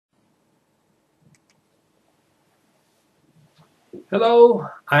Hello,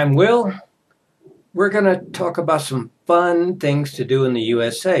 I'm Will. We're going to talk about some fun things to do in the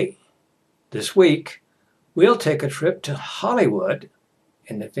USA. This week, we'll take a trip to Hollywood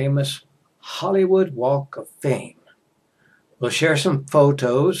in the famous Hollywood Walk of Fame. We'll share some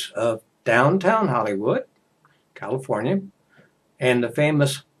photos of downtown Hollywood, California, and the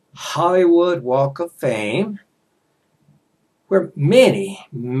famous Hollywood Walk of Fame, where many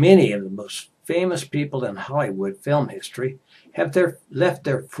of the most famous people in Hollywood film history have left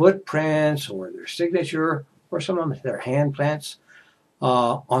their footprints or their signature or some of their handprints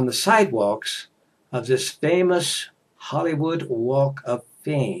on the sidewalks of this famous Hollywood Walk of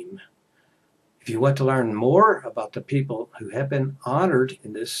Fame. If you want to learn more about the people who have been honored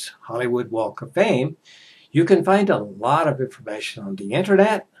in this Hollywood Walk of Fame, you can find a lot of information on the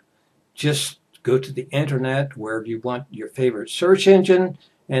internet. Just go to the internet wherever you want your favorite search engine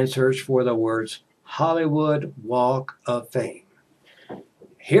and search for the words Hollywood Walk of Fame.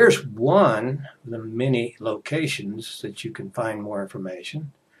 Here's one of the many locations that you can find more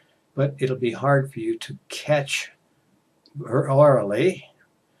information, but it'll be hard for you to catch orally,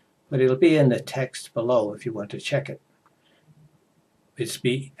 but it'll be in the text below if you want to check it. It's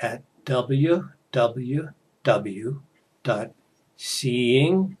be at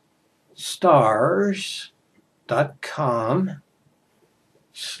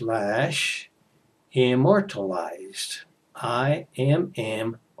immortalized.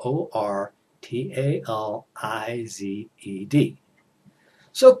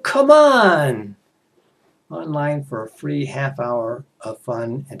 So come on online for a free half hour of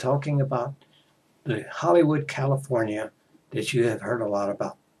fun and talking about the Hollywood, California that you have heard a lot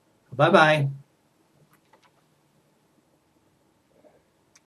about. Bye-bye.